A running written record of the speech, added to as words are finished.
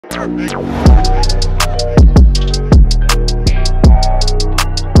Hey,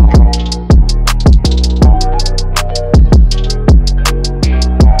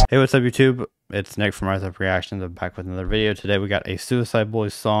 what's up YouTube? It's Nick from Rise Up Reactions. I'm back with another video. Today we got a Suicide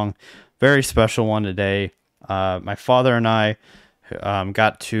Boys song. Very special one today. My father and I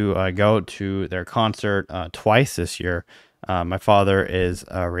got to go to their concert twice this year. My father is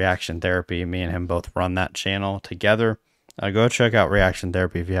Reaction Therapy. Me and him both run that channel together. Go check out Reaction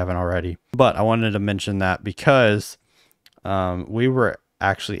Therapy if you haven't already. But I wanted to mention that because we were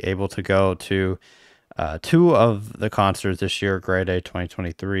actually able to go to two of the concerts this year, Grade A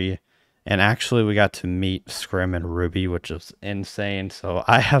 2023, and actually we got to meet Scrim and Ruby, which is insane. So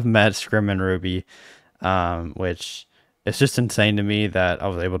I have met Scrim and Ruby, which is just insane to me that I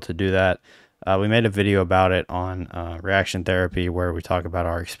was able to do that. We made a video about it on Reaction Therapy where we talk about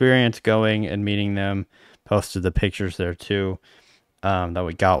our experience going and meeting them, posted the pictures there too that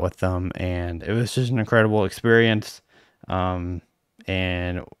we got with them, and it was just an incredible experience, and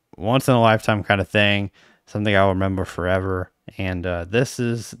once in a lifetime kind of thing, something I'll remember forever. And this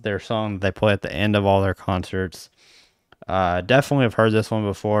is their song that they play at the end of all their concerts. Definitely have heard this one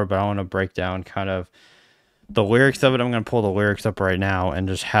before, but I want to break down kind of the lyrics of it. I'm going to pull the lyrics up right now and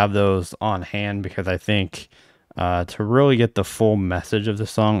just have those on hand, because I think to really get the full message of the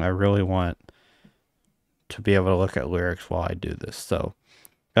song, I really want to be able to look at lyrics while I do this. So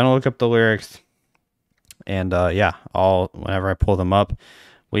I'm going to look up the lyrics, and yeah, whenever I pull them up,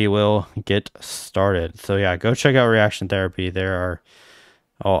 we will get started. So yeah, go check out Reaction Therapy. There are,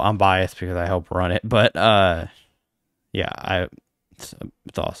 I'm biased because I help run it, but yeah, it's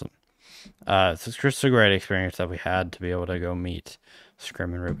awesome. It's just a great experience that we had to be able to go meet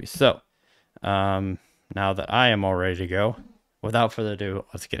Scrim and Ruby. So now that I am all ready to go, without further ado,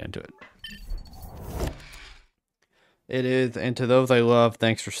 let's get into it. It is "And to Those I Love,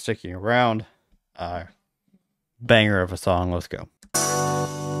 Thanks for Sticking Around." Banger of a song. Let's go.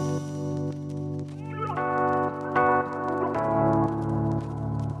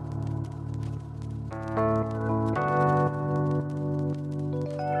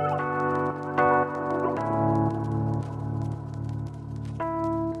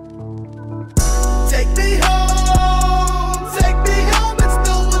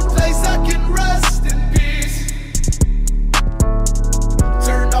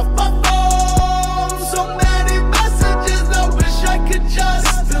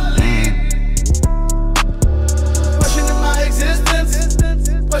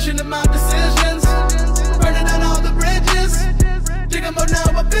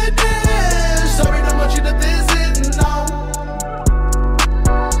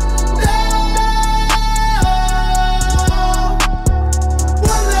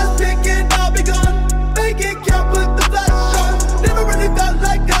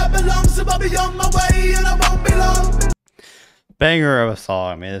 Banger of a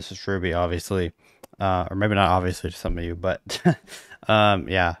song. I mean, this is Ruby, obviously, or maybe not obviously to some of you, but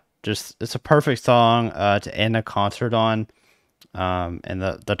yeah, just it's a perfect song to end a concert on. And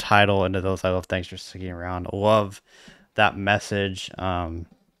the title, "Into Those I Love, Thanks for Sticking Around." I love that message. Yeah,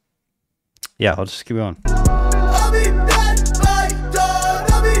 I'll just keep going. I'll be dead by dawn.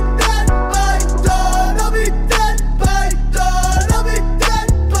 I'll be dead by dawn. I'll be dead by dawn. I'll be dead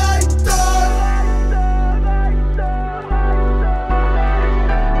by dawn.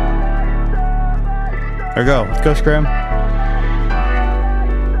 There we go. Let's go, Scrim.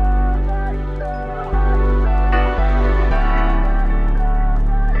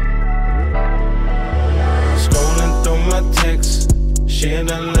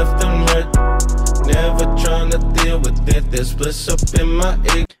 Shit, I left them red. Never trying to deal with it. There's bliss up in my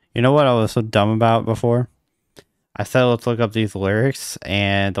egg. You know what I was so dumb about before? I said let's look up these lyrics,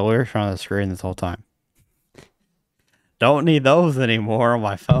 and the lyrics are on the screen this whole time. Don't need those anymore on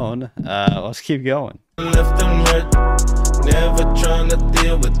my phone. Let's keep going. Left them red. Never trying to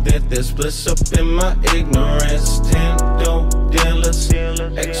deal with it. There's bliss up in my ignorance. 10 dope dealers.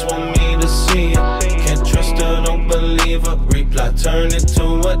 X want me to see it. Can't trust her, don't believe her. Reply, turn it to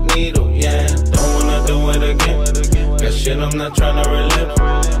a needle. Yeah, don't wanna do it again. That shit I'm not trying to relive.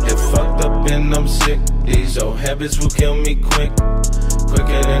 Get fucked up and I'm sick. These old habits will kill me quick.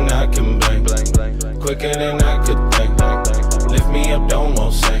 Quicker than I can blink. Quicker than I could think. Lift me up, don't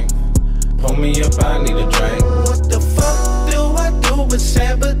want sing. Pull me up, I need a drink. What the fuck do I do with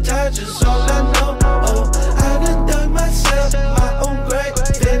sabotage is all I know. Oh, I done dug myself my own grave.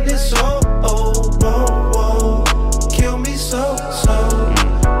 Then it's all, oh, whoa, whoa. Kill me so,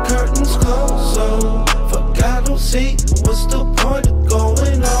 curtains closed, so fuck I don't see. What's the point of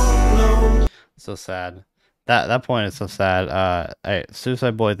going on? No. So sad. That point is so sad.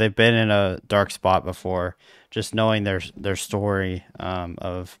 Suicide Boy, they've been in a dark spot before. Just knowing their story,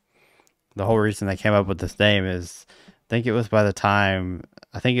 of the whole reason they came up with this name is, I think it was by the time,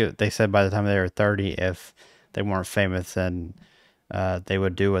 they said by the time they were 30, if they weren't famous, then they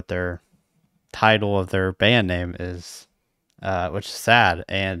would do what their title of their band name is, which is sad.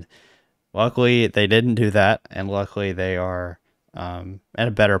 And luckily they didn't do that, and luckily they are in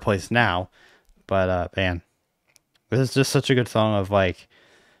a better place now. But man, this is just such a good song of like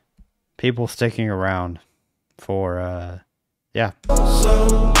people sticking around for yeah.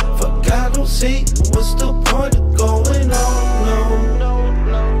 So, for God don't see what's the point of going on, no.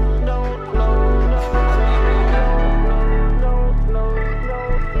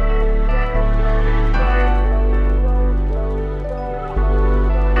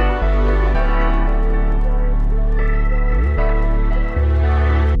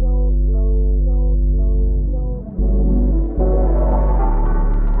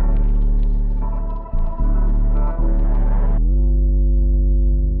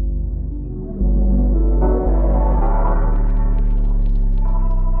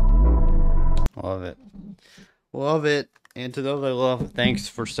 Love it. Love it. And to those I love, thanks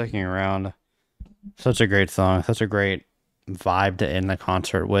for sticking around. Such a great song. Such a great vibe to end the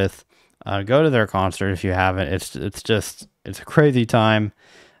concert with. Go to their concert if you haven't. It's a crazy time.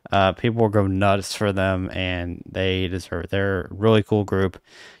 People will go nuts for them, and they deserve it. They're a really cool group.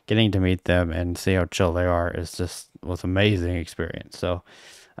 Getting to meet them and see how chill they are was amazing experience. So,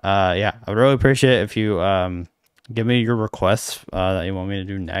 yeah, I would really appreciate it if you give me your requests that you want me to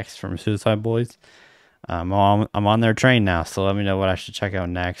do next from Suicide Boys. I'm on their train now, so let me know what I should check out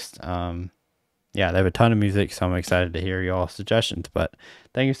next. Yeah, they have a ton of music, so I'm excited to hear y'all's suggestions. But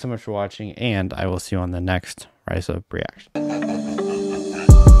thank you so much for watching, and I will see you on the next Rise Up Reaction.